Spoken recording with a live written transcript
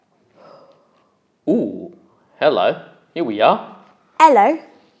Ooh, hello. Here we are. Hello,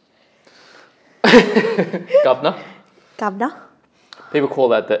 Governor. Governor. People call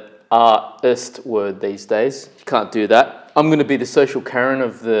that the artist word these days. You can't do that. I'm going to be the social Karen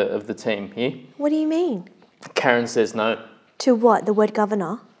of the team here. What do you mean? Karen says no. To what? The word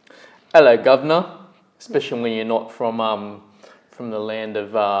governor? Hello, Governor. Especially when you're not from the land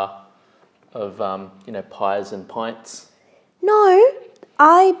of pies and pints. No,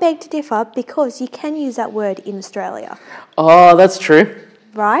 I beg to differ because you can use that word in Australia, Oh, that's true.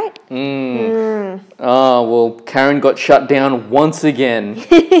 right? Oh, well, Karen got shut down once again.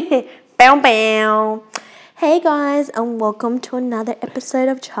 Bow bow. Hey guys, and welcome to another episode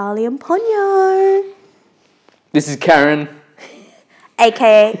of Charlie and Ponyo, This is Karen.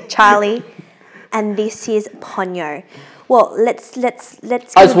 aka Charlie, and this is Ponyo. Well, let's.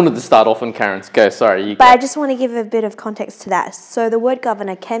 I just wanted to start off on Karen's. Go, sorry. You But go. I just want to give a bit of context to that. So the word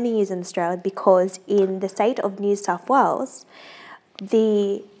governor can be used in Australia because in the state of New South Wales,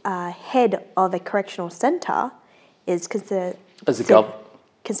 the head of a correctional centre is considered As a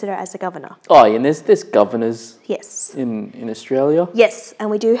considered as a governor. Oh, yeah, and there's governors Yes. in Australia. Yes, and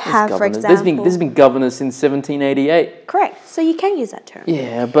we do have, for Governors. example... There's been governors since 1788. Correct. So you can use that term.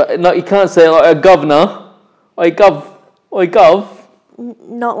 Yeah, but like you can't say like a governor, oi gov,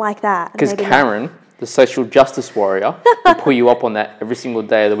 Not like that. because Maybe not. Karen, the social justice warrior, will pull you up on that every single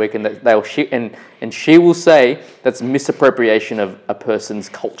day of the week, and and she will say that's misappropriation of a person's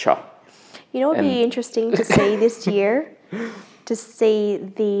culture. You know what would be interesting to see this year? To see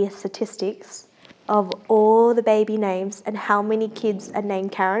the statistics of all the baby names and how many kids are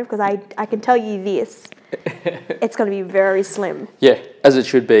named Karen, because I can tell you this, it's going to be very slim. Yeah, as it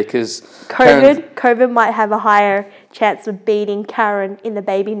should be, because COVID might have a higher chance of beating Karen in the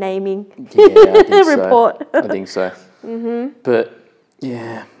baby naming report. I think so. But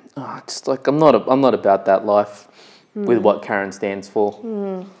yeah, just like I'm not about that life with what Karen stands for.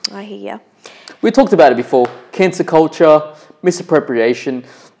 I hear you. We talked about it before. Cancer culture, misappropriation.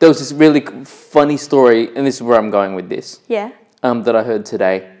 There was this really funny story, and this is where I'm going with this. Yeah. That I heard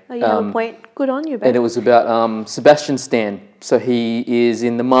today. Oh, you have a point. Good on you, babe. And it was about Sebastian Stan. So he is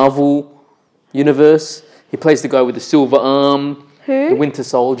in the Marvel universe. He plays the guy with the silver arm, Who? the Winter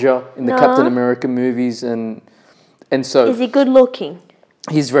Soldier in the Captain America movies, and so Is he good looking?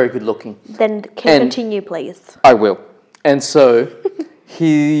 he's very good looking. Then continue, please. I will. And so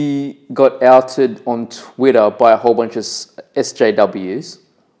he got outed on Twitter by a whole bunch of SJWs,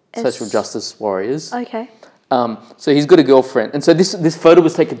 social justice warriors. Okay. So he's got a girlfriend. And so this photo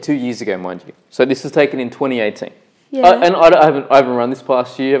was taken 2 years ago, mind you. So this was taken in 2018. Yeah. I haven't run this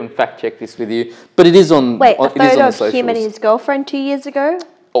past year, I haven't fact-checked this with you. But it is on Wait, a it is on photo the of socials. him and his girlfriend 2 years ago?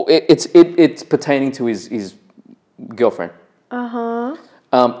 Oh, it's pertaining to his girlfriend. Uh-huh.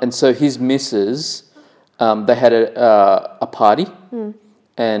 And so his missus, they had a party,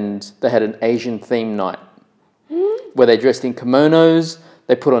 and they had an Asian theme night where they dressed in kimonos,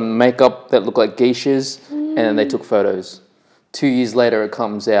 they put on makeup that looked like geishas, and then they took photos. 2 years later, it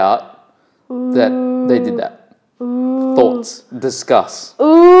comes out that they did that. Thoughts? Discuss.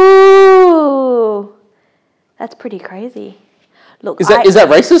 Ooh. That's pretty crazy. Look, Is that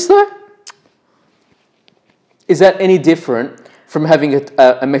racist though? Is that any different from having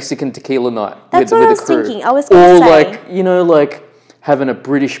a Mexican tequila night That's with what I a was crew? thinking. I was gonna say. like having a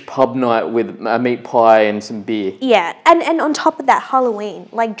British pub night with a meat pie and some beer. Yeah, and on top of that, Halloween,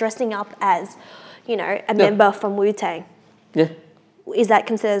 like dressing up as, a member from Wu-Tang. Yeah. Is that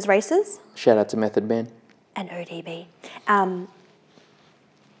considered as racist? Shout out to Method Man. And ODB.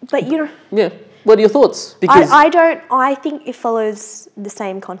 But Yeah. What are your thoughts? Because I think it follows the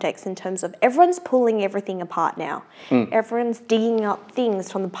same context in terms of everyone's pulling everything apart now. Everyone's digging up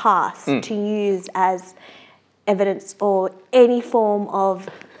things from the past to use as evidence or any form of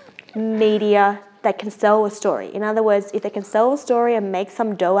media that can sell a story. In other words, if they can sell a story and make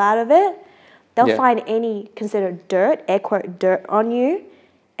some dough out of it, they'll find any considered dirt, air quote, dirt on you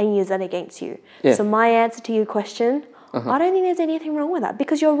and use that against you. Yeah. So my answer to your question, I don't think there's anything wrong with that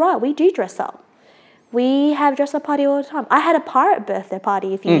because you're right, we do dress up. We have dress-up party all the time. I had a pirate birthday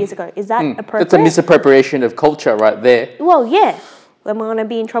party a few years ago. Is that appropriate? that's a misappropriation of culture right there. Well, yeah. Am I going to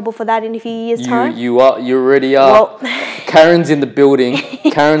be in trouble for that in a few years' time? You already are. Well, Karen's in the building.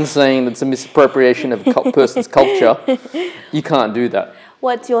 Karen's saying it's a misappropriation of a person's culture. You can't do that.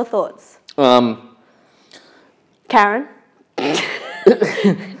 what's your thoughts? Karen?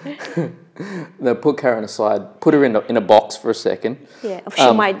 No, put Karen aside. Put her in a box for a second. Yeah,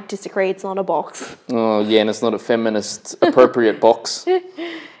 she might disagree. It's not a box. Oh, yeah, and it's not a feminist appropriate box.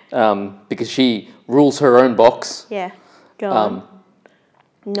 Because she rules her own box. Yeah, go on.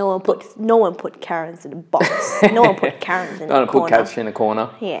 No one put Karens in a box. No one put Karens in a Don't put corner. cats in a corner.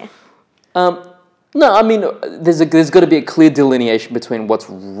 Yeah. No, I mean, there's got to be a clear delineation between what's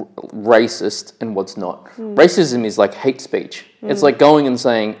racist and what's not. Racism is like hate speech. It's like going and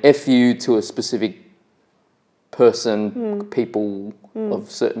saying "f you" to a specific person, people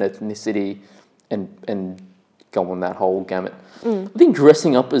of certain ethnicity, and go on that whole gamut. I think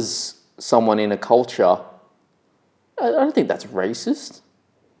dressing up as someone in a culture, I don't think that's racist.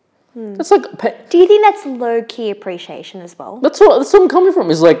 That's like Do you think that's low key appreciation as well? that's what I'm coming from.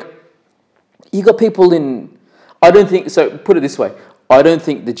 Is like you got people in. I don't think so. Put it this way: I don't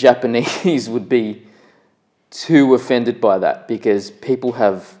think the Japanese would be too offended by that because people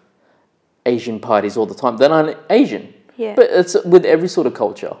have Asian parties all the time. They're not Asian, Yeah. but it's with every sort of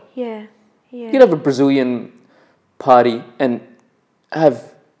culture. Yeah. Yeah. You could have a Brazilian party and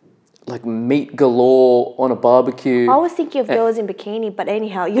have like meat galore on a barbecue. I was thinking of girls in bikini, but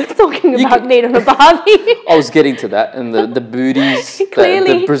anyhow, you're talking You about could- meat on a barbie. I was getting to that, and the booties,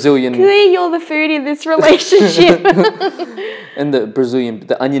 Clearly, the Brazilian, Clearly, you're the foodie in this relationship. and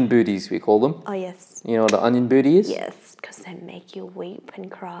the onion booties we call them. Oh yes, You know what an onion booty is? yes, because they make you weep and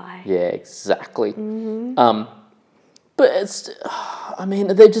cry. Yeah, exactly. But it's, I mean,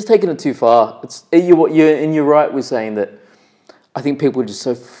 they're just taking it too far. You're right with saying that. I think people are just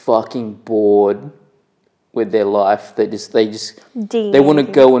so fucking bored with their life. They want to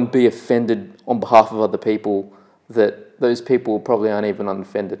go and be offended on behalf of other people that those people probably aren't even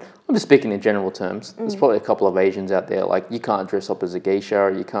unoffended. I'm just speaking in general terms. There's probably a couple of Asians out there, like you can't dress up as a geisha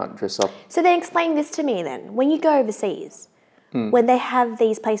or you can't dress up. So then explain this to me then. When you go overseas, when they have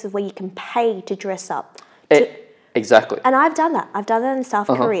these places where you can pay to dress up. Exactly. And I've done that. I've done that in South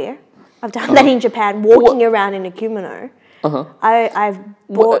Korea. I've done that in Japan, walking around in a kimono. I've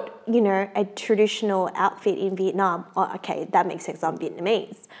bought, a traditional outfit in Vietnam. Oh, okay, that makes sense. I'm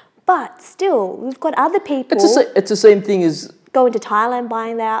Vietnamese. But still, we've got other people It's the same thing as... going to Thailand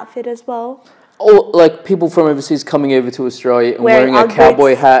buying their outfit as well. Or like people from overseas coming over to Australia and wearing a Ugg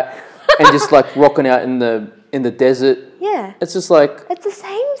cowboy boots. hat and just like rocking out in the desert. Yeah. It's just like... It's the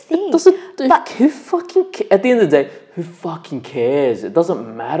same thing. Who fucking at the end of the day, who fucking cares? It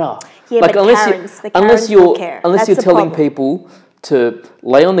doesn't matter. Yeah, like but the Karens will care. unless That's you're the telling problem. people to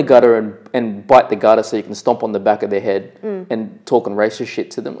lay on the gutter and bite the gutter so you can stomp on the back of their head and talking racist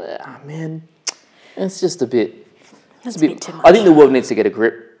shit to them. Man, it's just a bit. That's a bit too much. I think the world needs to get a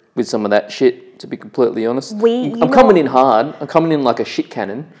grip with some of that shit. To be completely honest, I'm coming in hard. I'm coming in like a shit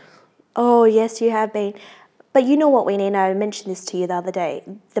cannon. Oh, yes, you have been. But you know what we need? I mentioned this to you the other day.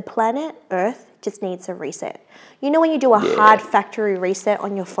 The planet Earth just needs a reset. You know when you do a hard factory reset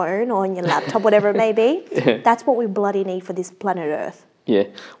on your phone or on your laptop, whatever it may be? That's what we bloody need for this planet Earth. Yeah.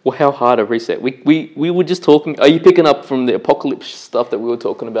 Well, how hard a reset? We were just talking... Are you picking up from the apocalypse stuff that we were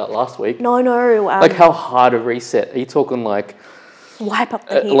talking about last week? No. Like how hard a reset? Are you talking like... Wipe up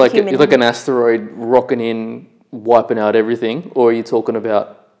the like human... like an asteroid rocking in, wiping out everything? Or are you talking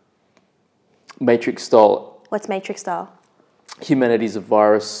about Matrix style? What's Matrix style? Humanity's a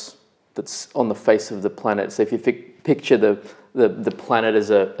virus that's on the face of the planet. So if you picture the planet as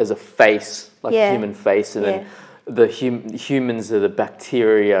a face, like a human face, and then the humans are the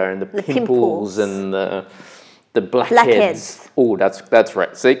bacteria and the pimples and the blackheads. Oh, that's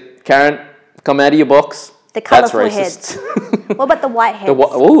right. See, Karen, come out of your box. The colourful that's racist. heads. What about the white heads?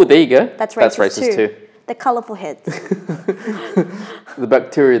 Oh, there you go. That's racist too. too. The colourful heads. The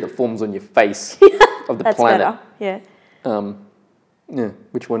bacteria that forms on your face of the That's planet. better. Yeah. Yeah.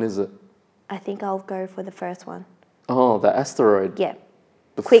 Which one is it? I think I'll go for the first one. Oh, the asteroid. Yeah.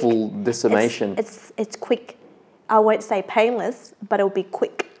 The Quick. full decimation. It's quick. I won't say painless, but it'll be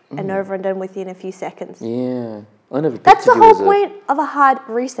quick and over and done within a few seconds. Yeah. I never That's the pictured you whole as a- point of a hard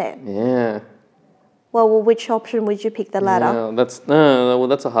reset. Yeah. Well, which option would you pick? The latter. Yeah,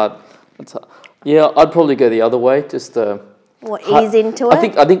 that's a hard. Yeah, I'd probably go the other way. Just Ease into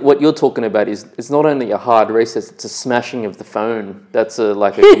it. I think what you're talking about is it's not only a hard reset; it's a smashing of the phone. That's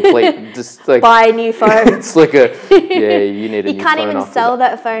like a complete just like Buy a new phone. it's like you need a You new can't phone even after sell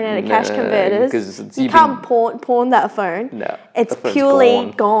that. that phone at a cash No, converters. 'cause it's You even- can't pawn that phone. No, It's the phone's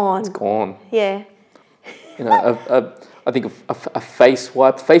purely gone. It's gone. Yeah. You know, I think a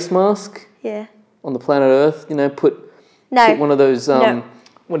face mask Yeah. on the planet Earth. You know, put No. one of those No.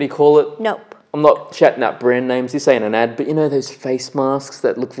 what do you call it? Nope. I'm not chatting up brand names. This ain't an ad, but you know those face masks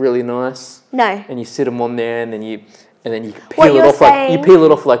that look really nice, No. and you sit them on there, and then you What peel it you're off saying-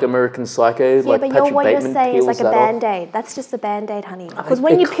 like what American Psycho, Yeah, like but Patrick what you're Bateman saying is peels like a that off. Band-Aid. That's just a Band-Aid, honey. think Because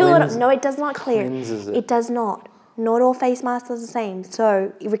when it you peel it up, cleanses- no, it does not clear. cleanses it. It does not. Not all face masks are the same.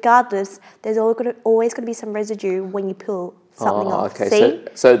 So regardless, there's always going to be some residue when you peel something off. Okay. See?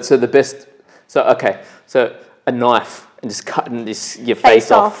 So the best. So okay. So a knife and just cutting your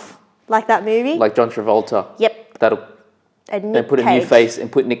face off, like that movie. like John Travolta. Yep. That'll And Nick put a new face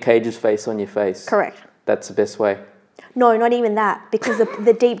and put Nick Cage's face on your face. Correct. That's the best way. No, not even that, because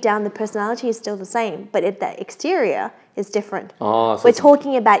the deep down the personality is still the same, but the exterior is different. Oh, so we're it's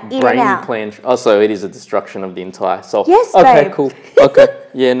talking about in and brain out. plan. Oh, so it is a destruction of the entire soul. Yes, okay, babe. cool. Okay,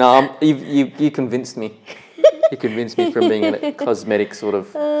 yeah, no, you convinced me. You convinced me from being a cosmetic sort of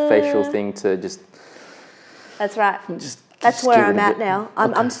facial thing to just. That's right. Just That's where I'm at now.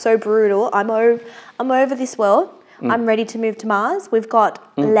 I'm so brutal. I'm over this world. I'm ready to move to Mars. We've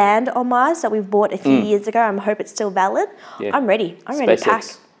got land on Mars that we've bought a few years ago. I hope it's still valid. Yeah. I'm ready. I'm ready to pack.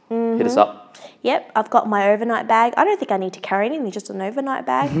 Hit us up. Yep, I've got my overnight bag. I don't think I need to carry anything, just an overnight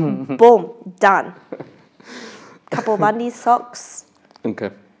bag. Boom, done. Couple of undies, socks. Okay.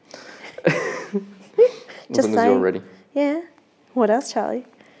 Just as long as you're ready. Yeah. What else, Charlie?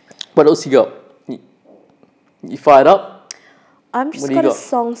 What else you got? You fired up? I'm just What do got you a got?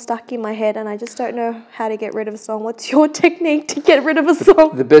 song stuck in my head and I just don't know how to get rid of a song. What's your technique to get rid of a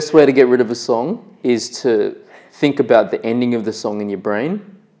song? The best way to get rid of a song is to think about the ending of the song in your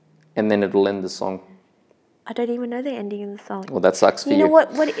brain, and then it'll end the song. I don't even know the ending of the song. Well, that sucks for you. You know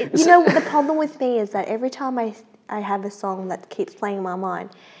what? You know what the problem with me is that every time I have a song that keeps playing in my mind,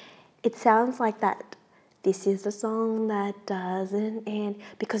 it sounds like that. This is the song that doesn't end,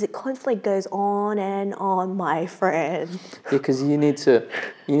 because it constantly goes on and on, my friend. Yeah, because you need to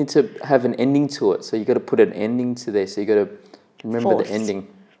have an ending to it. So you got to put an ending to there. So you got to remember Force. the ending.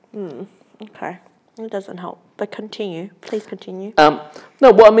 Okay, it doesn't help. But continue, please continue. No,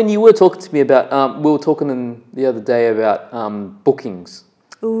 well, I mean, you were talking to me about. We were talking the other day about bookings,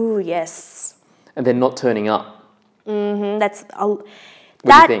 Ooh, yes. and then not turning up. That's What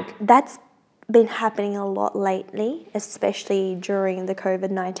do you think? That's been happening a lot lately, especially during the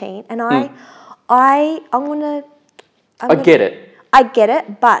COVID-19. And I get it. I get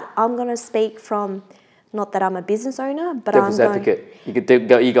it, but I'm gonna speak from, not that I'm a business owner, but Devil's advocate. You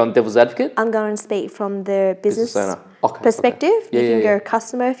go on devil's advocate? I'm going to speak from the business owner. Okay, perspective. okay. You can Yeah. go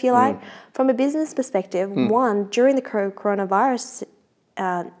customer if you like. From a business perspective, one, during the coronavirus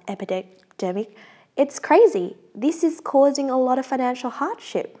epidemic, it's crazy. This is causing a lot of financial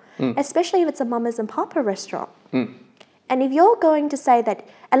hardship, especially if it's a mamas and papa restaurant. And if you're going to say that,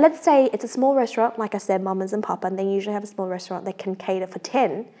 and let's say it's a small restaurant, like I said, mamas and papa, and they usually have a small restaurant that can cater for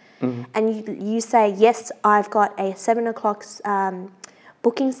 10, and you say, yes, I've got a 7 o'clock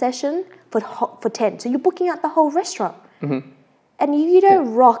booking session for 10. So you're booking out the whole restaurant. And if you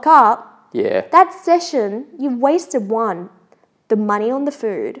don't rock up, that session, you've wasted one, the money on the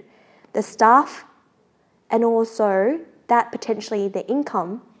food, the staff, and also that potentially the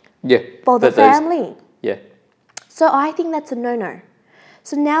income for the family. So I think that's a no-no.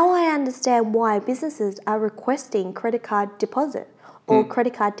 So now I understand why businesses are requesting credit card deposit or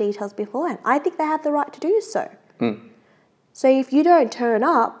credit card details beforehand. I think they have the right to do so. So if you don't turn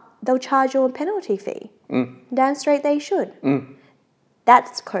up, they'll charge you a penalty fee. Damn straight they should.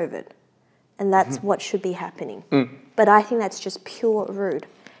 That's COVID. And that's what should be happening. But I think that's just pure rude.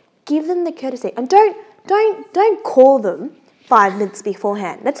 Give them the courtesy. And don't call them 5 minutes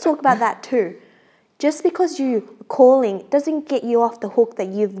beforehand. Let's talk about that too. Just because you calling doesn't get you off the hook that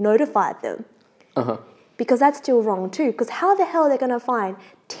you've notified them. Because that's still wrong too. Because how the hell are they going to find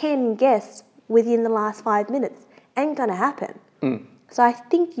 10 guests within the last 5 minutes? Ain't going to happen. So I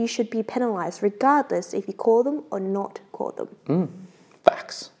think you should be penalised regardless if you call them or not call them.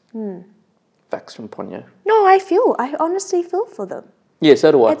 Facts. Facts from Ponyo. No, I honestly feel for them. Yeah,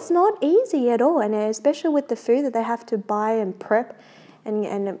 so do I. It's not easy at all, and especially with the food that they have to buy and prep and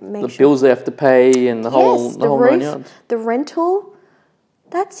make the sure. bills they have to pay and the whole roof, 9 yards. the rental,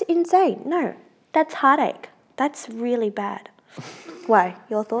 that's insane. No, that's heartache. That's really bad. Why?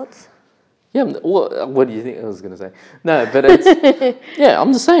 Your thoughts? Yeah, what do you think I was going to say? No, but it's... yeah,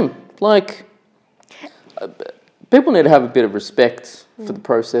 I'm the same. Like, people need to have a bit of respect for the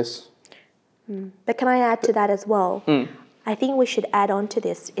process. But can I add to that as well? I think we should add on to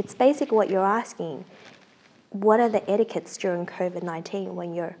this. It's basically what you're asking. What are the etiquettes during COVID-19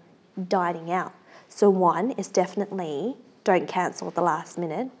 when you're dining out? So one is definitely don't cancel at the last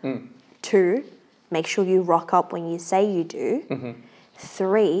minute. 2, make sure you rock up when you say you do.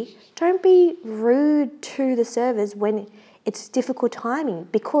 3, don't be rude to the servers when it's difficult timing,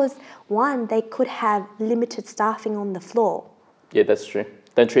 because one, they could have limited staffing on the floor. Yeah, that's true.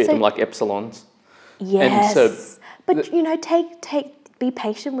 Don't treat them like epsilons. Yes. And so, but you know, be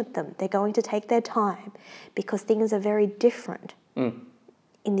patient with them. They're going to take their time because things are very different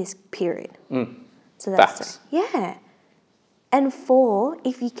in this period. So that's Facts. yeah. And 4,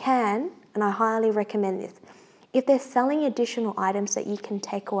 if you can, and I highly recommend this, if they're selling additional items that you can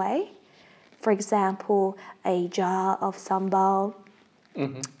take away, for example, a jar of sambal,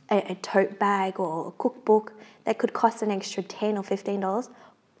 a tote bag or a cookbook that could cost an extra $10 or $15,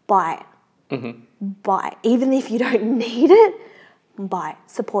 buy it. Buy it. Even if you don't need it, buy it.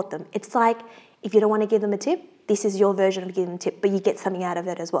 Support them. It's like if you don't want to give them a tip, this is your version of giving them a tip, but you get something out of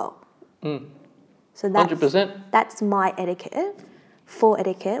it as well. So 100%. That's my etiquette, for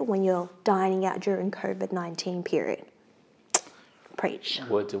etiquette when you're dining out during COVID-19 period. Preach.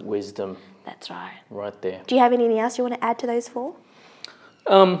 Words of wisdom. That's right. Right there. Do you have anything else you want to add to those 4?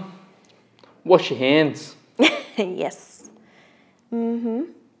 Wash your hands. Yes.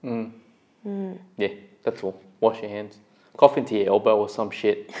 Yeah, that's all. Wash your hands. Cough into your elbow or some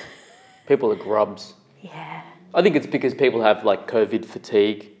shit. People are grubs. Yeah. I think it's because people have like COVID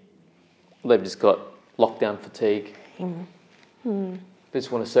fatigue. They've just got lockdown fatigue. They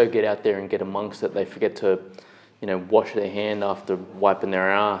just want to so get out there and get amongst it. They forget to, wash their hand after wiping their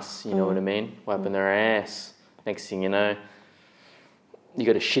ass. You know what I mean? Wiping their ass. Next thing you know, you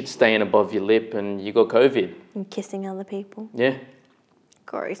got a shit stain above your lip and you got COVID. And kissing other people. Yeah.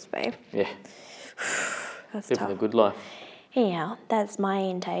 Gross, babe. Yeah. That's Living tough. a good life. Yeah, that's my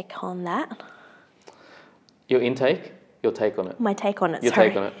intake on that. Your intake? Your take on it? My take on it, Your sorry.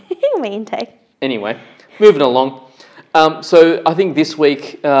 take on it. My intake. Anyway, moving along. So I think this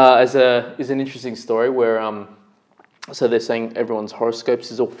week is an interesting story where so they're saying everyone's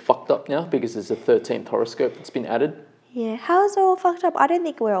horoscopes is all fucked up now because there's a 13th horoscope that's been added. Yeah, how is it all fucked up? I don't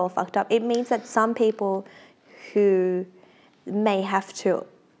think we're all fucked up. It means that some people who may have to,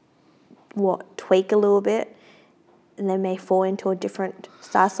 tweak a little bit and they may fall into a different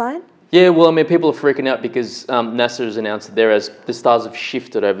star sign. Yeah, well, I mean, people are freaking out because NASA has announced that the stars have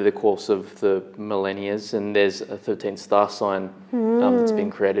shifted over the course of the millennia, and there's a 13th star sign that's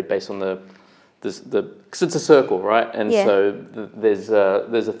been created based on because it's a circle, right? And so there's a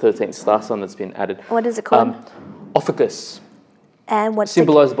 13th star sign that's been added. What is it called? Ophiuchus, And what's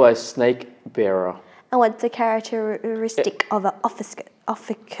symbolized by a snake bearer. And what's the characteristic of an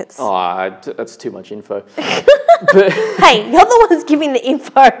ophiuchus? Oh, that's too much info. But Hey, you're the ones giving the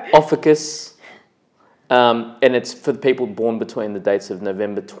info. Ophiuchus, and it's for the people born between the dates of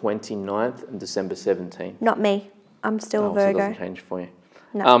November 29th and December 17th. Not me. I'm still a So it Virgo. doesn't change for you.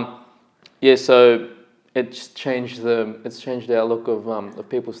 No. Yeah, so it's changed the outlook of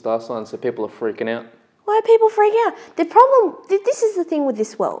people's star signs. So people are freaking out. Why are people freaking out? The problem, this is the thing with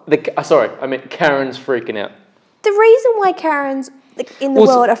this world. Karen's freaking out. The reason why Karens in the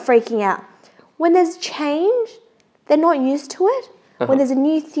world are freaking out, when there's change, they're not used to it. When there's a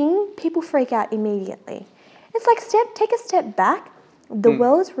new thing, people freak out immediately. It's like take a step back. The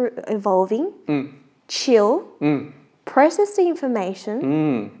world's evolving. Chill. Process the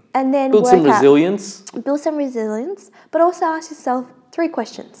information. And then Build some resilience. Build some resilience. But also ask yourself 3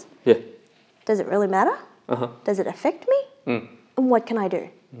 questions. Yeah. Does it really matter? Does it affect me? And what can I do?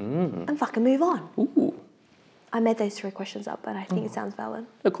 And fucking move on. Ooh. I made those 3 questions up, but I think it sounds valid.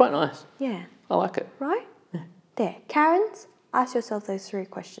 They're quite nice. Yeah. I like it. Right? Yeah. There. Karens, ask yourself those 3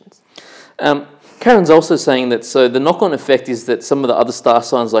 questions. Karen's also saying that, so the knock-on effect is that some of the other star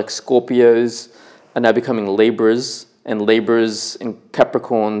signs like Scorpios are now becoming Libras, and Libras and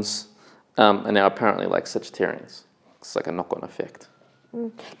Capricorns are now apparently like Sagittarians. It's like a knock-on effect.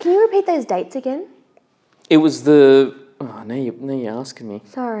 Can you repeat those dates again? It was now you're asking me.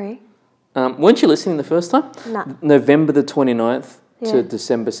 Sorry. Weren't you listening the first time? No. November the 29th to Yeah.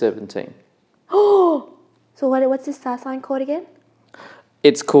 December 17th. Oh! So what's this star sign called again?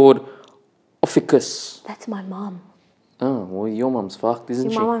 It's called Ophiuchus. That's my mum. Oh, well, your mum's fucked,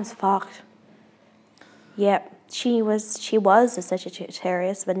 isn't she? My mum's fucked. Yep. She was a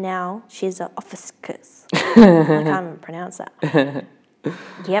Sagittarius, but now she's an Ophiuchus. I can't even pronounce that.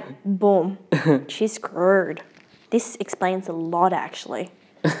 Yep. Boom. She's screwed. This explains a lot, actually.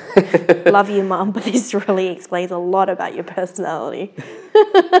 Love you, Mum, but this really explains a lot about your personality.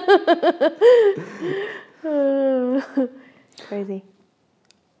 Crazy.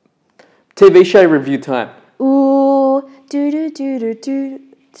 TV show review time. Ooh, do.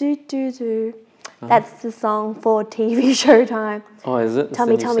 That's the song for TV show time. Oh, is it? Tell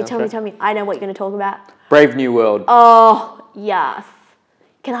me. I know what you're going to talk about. Brave New World. Oh, yes.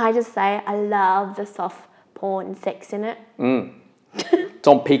 Can I just say, I love the soft porn sex in it. It's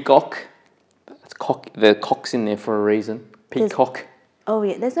on Peacock. The cock's in there for a reason. Peacock. Oh,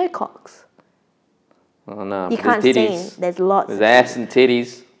 yeah, there's no cocks. Oh, no. You but can't there's titties. see. There's lots. There's ass and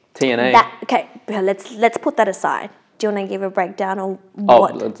titties. TNA. Okay, let's put that aside. Do you want to give a breakdown on Oh,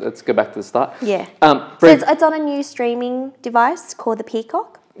 what? let's go back to the start. Yeah. So Brave, it's on a new streaming device called the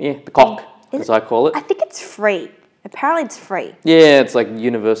Peacock. yeah, the cock, Is as I call it. I think it's free. Apparently, it's free. Yeah, it's like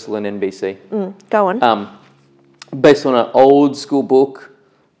Universal and NBC. Go on. Based on an old school book,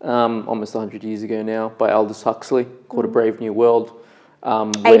 almost 100 years ago now, by Aldous Huxley, called A Brave New World.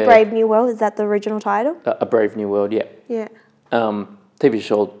 A Brave New World, is that the original title? A Brave New World, yeah. Yeah. TV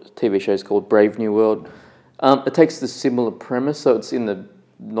show is called Brave New World. It takes the similar premise, so it's in the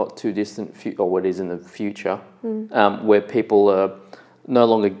not too distant future, or what is in the future, where people are no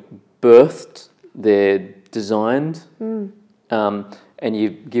longer birthed, they're designed, and you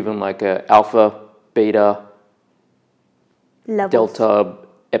give them like a alpha, beta, Levels. delta,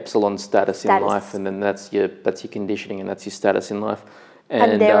 epsilon status in life, and then that's your conditioning, and that's your status in life.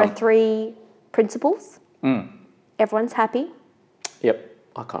 And there are 3 principles. Everyone's happy. Yep.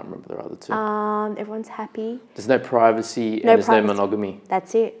 I can't remember the other 2. Everyone's happy. There's no privacy and there's no monogamy.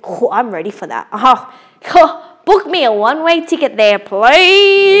 That's it. Oh, I'm ready for that. Book me a one-way ticket there,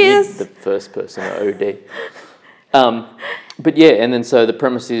 please. You're the first person to OD. But yeah, and then so the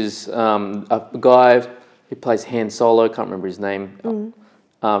premise is a guy who plays Han Solo, can't remember his name,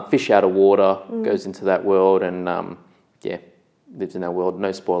 fish out of water, goes into that world and lives in that world.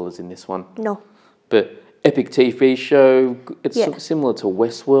 No spoilers in this one. No. But epic TV show. It's similar to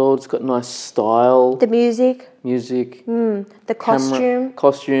Westworld. It's got nice style. The music. The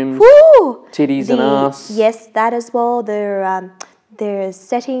costumes. Woo! Titties and ass. Yes, that as well. Their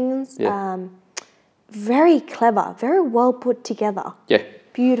settings. Yeah. Very clever. Very well put together. Yeah.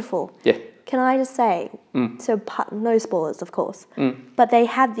 Beautiful. Yeah. Can I just say, so no spoilers, of course, but they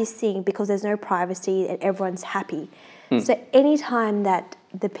have this thing because there's no privacy and everyone's happy. So anytime that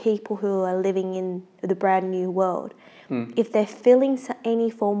the people who are living in the brand new world, if they're feeling any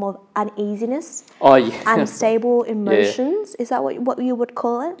form of uneasiness, unstable emotions, is that what you would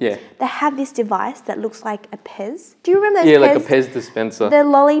call it? Yeah. They have this device that looks like a Pez. Do you remember those Yeah, Pez? like a Pez dispenser. The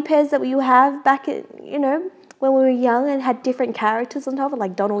lolly Pez that you have back at, when we were young and had different characters on top of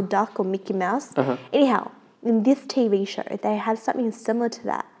like Donald Duck or Mickey Mouse. Anyhow, in this TV show, they have something similar to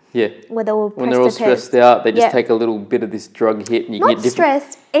that. Yeah. Where they will when they're all stressed out, they just take a little bit of this drug hit and you Not get different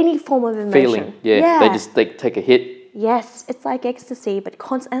stress, any form of emotion. feeling. Yeah. They take a hit. Yes, it's like ecstasy, but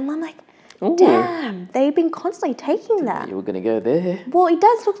constant. And I'm like, Ooh. damn, they've been constantly taking that. You were going to go there. Well, it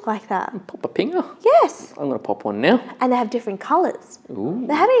does look like that. Pop a pinger. Yes. I'm going to pop one now. And they have different colours. Ooh.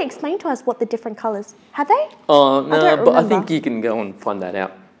 They haven't explained to us what the different colours. Have they? Oh, no, don't but I remember. think you can go and find that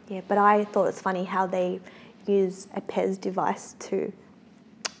out. Yeah, but I thought it's funny how they use a Pez device to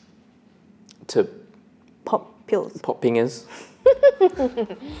pop pills. Pop pingers.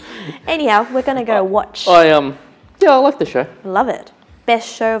 Anyhow, we're going to go watch. I like the show. Love it. Best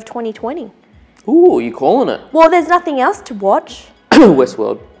show of 2020. Ooh, you calling it? Well, there's nothing else to watch.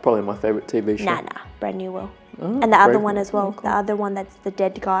 Westworld, probably my favourite TV show. Nah, Brand New World. And the other Brave one New as well. The other one that's the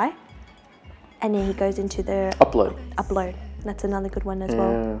dead guy. And then he goes into the upload. That's another good one as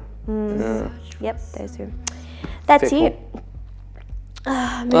well. Yep, those two. That's Fair it.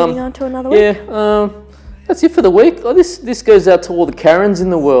 Moving on to another week. Yeah, that's it for the week. Oh, this goes out to all the Karens in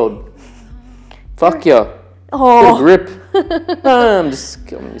the world. Fuck ya. Oh. Get a grip. I'm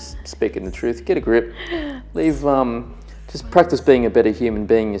just speaking the truth. Get a grip. Just practice being a better human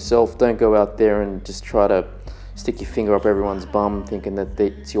being yourself. Don't go out there and just try to stick your finger up everyone's bum thinking that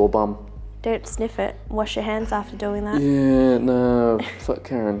it's your bum. Don't sniff it. Wash your hands after doing that. Yeah, no. Fuck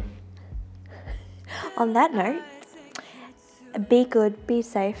Karen. On that note, be good, be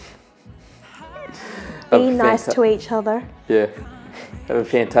safe. Have Be a nice to each other. Yeah. Have a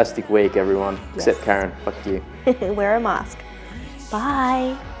fantastic week, everyone. Yes. Except Karen. Fuck you. Wear a mask.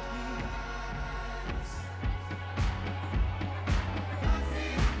 Bye.